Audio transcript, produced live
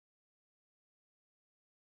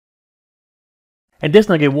In this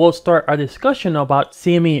nugget, we'll start our discussion about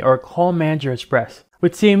CME or Call Manager Express.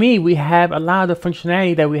 With CME, we have a lot of the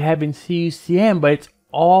functionality that we have in CUCM, but it's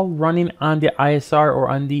all running on the ISR or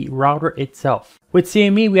on the router itself. With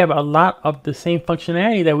CME, we have a lot of the same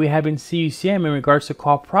functionality that we have in CUCM in regards to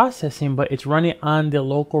call processing, but it's running on the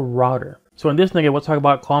local router. So in this nugget, we'll talk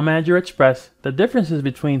about Call Manager Express, the differences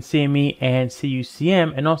between CME and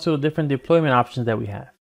CUCM, and also the different deployment options that we have.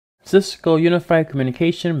 Cisco Unified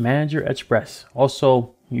Communication Manager Express.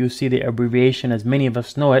 Also, you see the abbreviation, as many of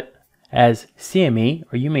us know it, as CME,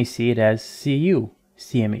 or you may see it as CME.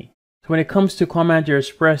 So when it comes to Call Manager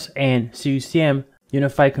Express and CUCM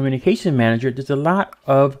Unified Communication Manager, there's a lot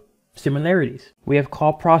of similarities. We have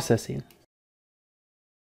call processing.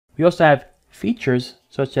 We also have features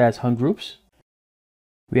such as hunt groups.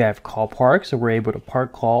 We have call park, so we're able to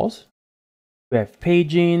park calls. We have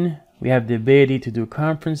paging. We have the ability to do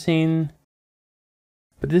conferencing.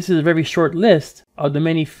 But this is a very short list of the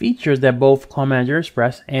many features that both Call Manager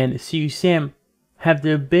Express and CUCM have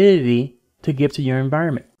the ability to give to your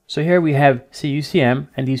environment. So here we have CUCM,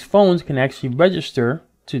 and these phones can actually register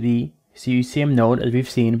to the CUCM node as we've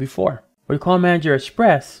seen before. With Call Manager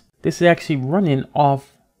Express, this is actually running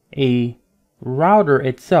off a router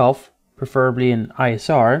itself, preferably an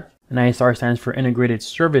ISR. An ISR stands for Integrated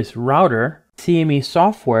Service Router. CME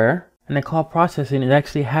software and the call processing is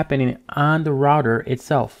actually happening on the router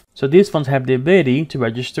itself. So these phones have the ability to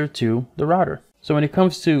register to the router. So when it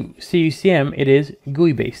comes to CUCM, it is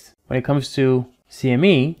GUI based. When it comes to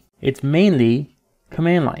CME, it's mainly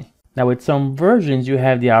command line. Now with some versions, you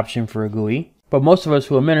have the option for a GUI, but most of us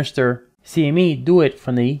who administer CME do it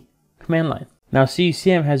from the command line. Now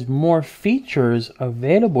CUCM has more features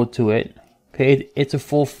available to it. Okay, it's a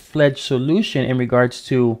full-fledged solution in regards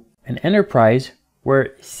to an enterprise, where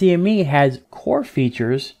CME has core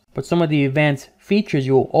features, but some of the advanced features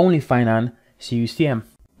you will only find on CUCM.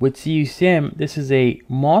 With CUCM, this is a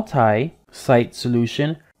multi-site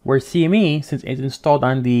solution, where CME, since it's installed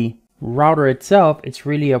on the router itself, it's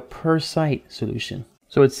really a per-site solution.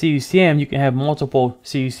 So with CUCM, you can have multiple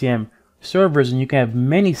CUCM servers, and you can have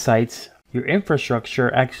many sites. Your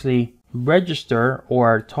infrastructure actually register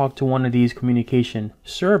or talk to one of these communication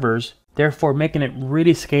servers, therefore making it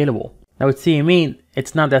really scalable. Now with CME,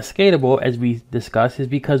 it's not that scalable as we discussed, is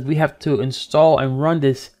because we have to install and run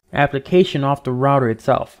this application off the router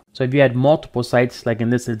itself. So if you had multiple sites, like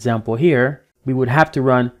in this example here, we would have to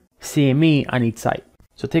run CME on each site.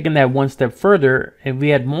 So taking that one step further, if we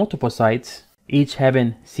had multiple sites, each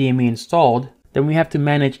having CME installed, then we have to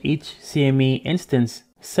manage each CME instance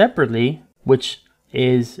separately, which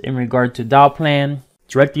is in regard to dial plan,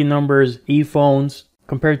 directory numbers, ePhones,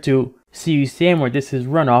 compared to CUCM, where this is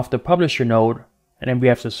run off the publisher node, and then we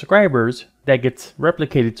have subscribers that gets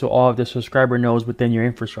replicated to all of the subscriber nodes within your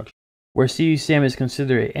infrastructure. Where CUCM is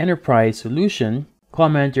considered an enterprise solution, Call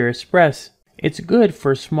Manager Express, it's good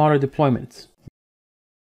for smaller deployments.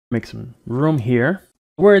 Make some room here.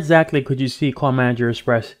 Where exactly could you see Call Manager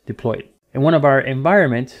Express deployed? In one of our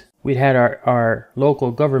environments, we had our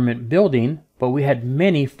local government building, but we had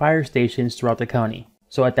many fire stations throughout the county.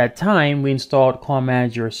 So at that time, we installed Call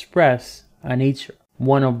Manager Express on each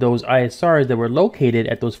one of those ISRs that were located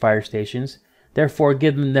at those fire stations, therefore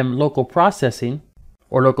giving them local processing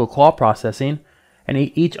or local call processing, and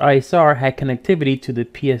each ISR had connectivity to the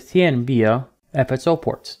PSTN via FSO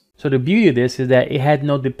ports. So the beauty of this is that it had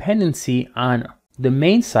no dependency on the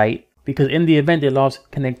main site, because in the event they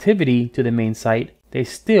lost connectivity to the main site, they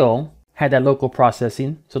still had that local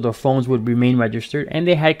processing, so the phones would remain registered, and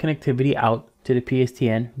they had connectivity out to the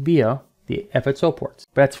PSTN via the FSO ports.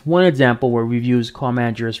 But that's one example where we've used Call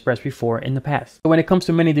Manager Express before in the past. So when it comes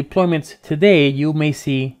to many deployments today, you may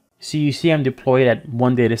see CUCM deployed at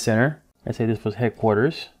one data center. Let's say this was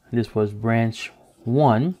headquarters, this was branch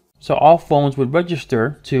 1. So all phones would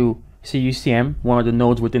register to CUCM, one of the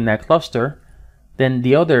nodes within that cluster. Then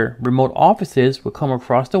the other remote offices would come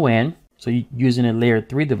across the WAN, so using a layer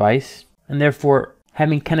 3 device, and therefore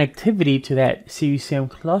having connectivity to that CUCM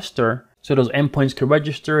cluster, so those endpoints could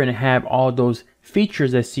register and have all those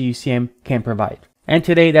features that CUCM can provide. And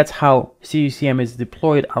today, that's how CUCM is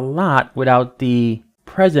deployed a lot without the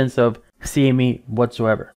presence of CME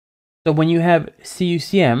whatsoever. So when you have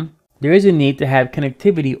CUCM, there is a need to have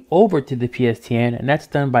connectivity over to the PSTN, and that's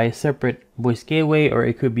done by a separate voice gateway, or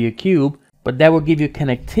it could be a cube, but that will give you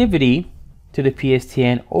connectivity to the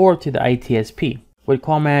PSTN or to the ITSP. With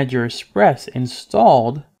Call Manager Express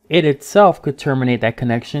installed, it itself could terminate that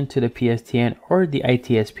connection to the PSTN or the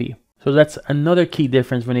ITSP. So that's another key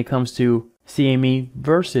difference when it comes to CME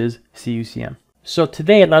versus CUCM. So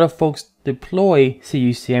today, a lot of folks deploy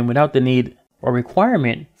CUCM without the need or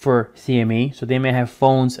requirement for CME. So they may have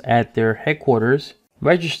phones at their headquarters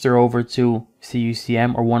register over to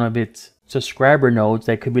CUCM or one of its subscriber nodes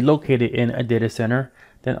that could be located in a data center.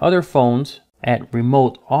 Then other phones at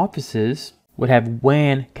remote offices would have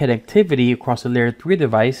WAN connectivity across a layer 3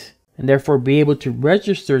 device and therefore be able to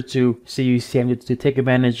register to CUCM to take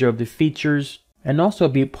advantage of the features and also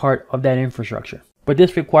be part of that infrastructure. But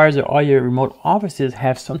this requires that all your remote offices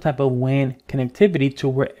have some type of WAN connectivity to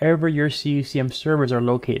wherever your CUCM servers are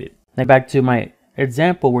located. Now back to my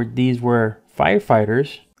example where these were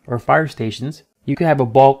firefighters or fire stations. You could have a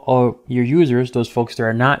bulk of your users, those folks that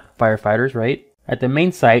are not firefighters, right, at the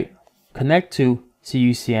main site, connect to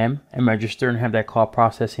CUCM and register and have that call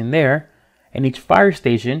processing there. And each fire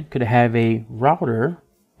station could have a router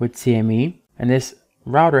with CME, and this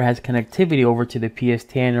router has connectivity over to the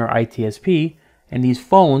PSTN or ITSP, and these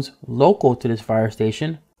phones local to this fire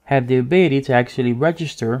station have the ability to actually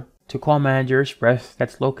register to Call Manager Express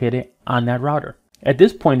that's located on that router. At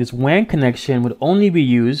this point, this WAN connection would only be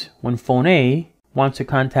used when phone A wants to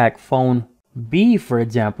contact phone B, for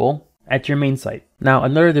example, at your main site. Now,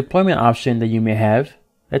 another deployment option that you may have,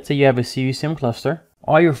 let's say you have a CUCM cluster,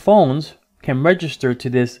 all your phones can register to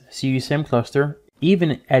this CUCM cluster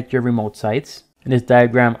even at your remote sites. In this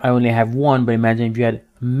diagram, I only have one, but imagine if you had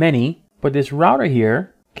many. But this router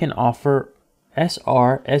here can offer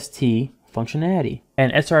SRST functionality.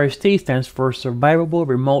 And SRST stands for Survivable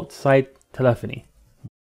Remote Site Telephony.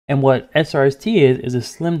 And what SRST is a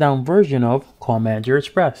slimmed down version of Call Manager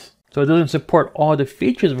Express. So it doesn't support all the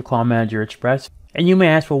features of Call Manager Express. And you may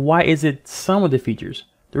ask, well, why is it some of the features?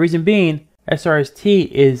 The reason being, SRST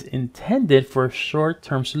is intended for a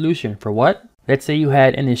short-term solution. For what? Let's say you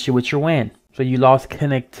had an issue with your WAN. So you lost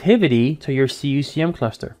connectivity to your CUCM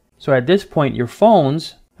cluster. So at this point, your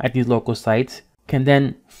phones at these local sites can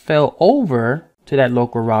then fail over to that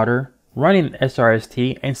local router running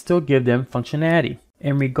SRST and still give them functionality.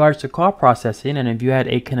 In regards to call processing, and if you had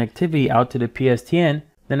a connectivity out to the PSTN,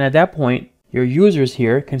 then at that point, your users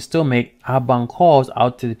here can still make outbound calls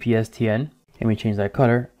out to the PSTN. Let me change that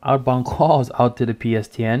color. Outbound calls out to the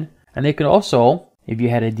PSTN. And they could also, if you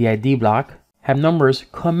had a DID block, have numbers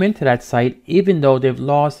come into that site even though they've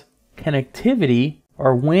lost connectivity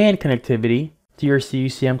or WAN connectivity to your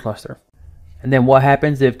CUCM cluster. And then what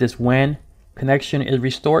happens if this WAN connection is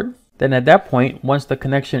restored? Then at that point, once the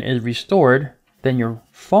connection is restored, then your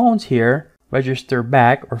phones here register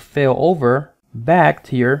back or fail over back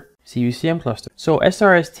to your CUCM cluster. So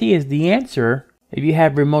SRST is the answer if you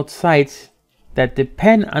have remote sites that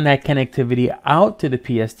depend on that connectivity out to the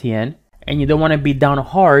PSTN and you don't want to be down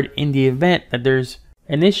hard in the event that there's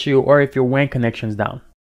an issue or if your WAN connection is down.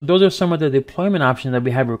 Those are some of the deployment options that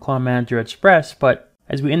we have with Call Manager Express, but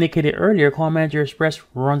as we indicated earlier, Call Manager Express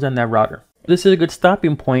runs on that router. This is a good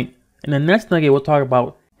stopping point. In the next nugget, we'll talk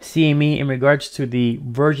about CME in regards to the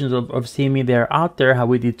versions of CME that are out there, how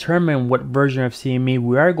we determine what version of CME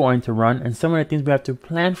we are going to run, and some of the things we have to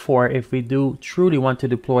plan for if we do truly want to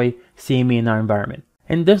deploy CME in our environment.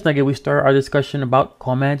 In this nugget, we start our discussion about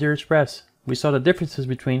Call Manager Express. We saw the differences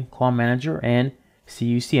between Call Manager and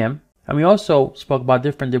CUCM, and we also spoke about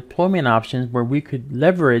different deployment options where we could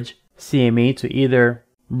leverage CME to either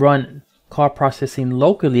run call processing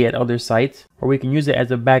locally at other sites, or we can use it as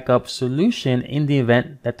a backup solution in the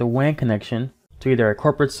event that the WAN connection to either a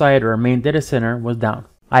corporate site or a main data center was down.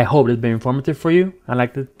 I hope it's been informative for you. I'd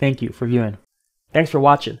like to thank you for viewing. Thanks for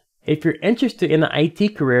watching. If you're interested in an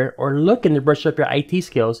IT career or looking to brush up your IT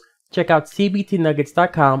skills, check out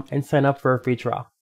cbtnuggets.com and sign up for a free trial.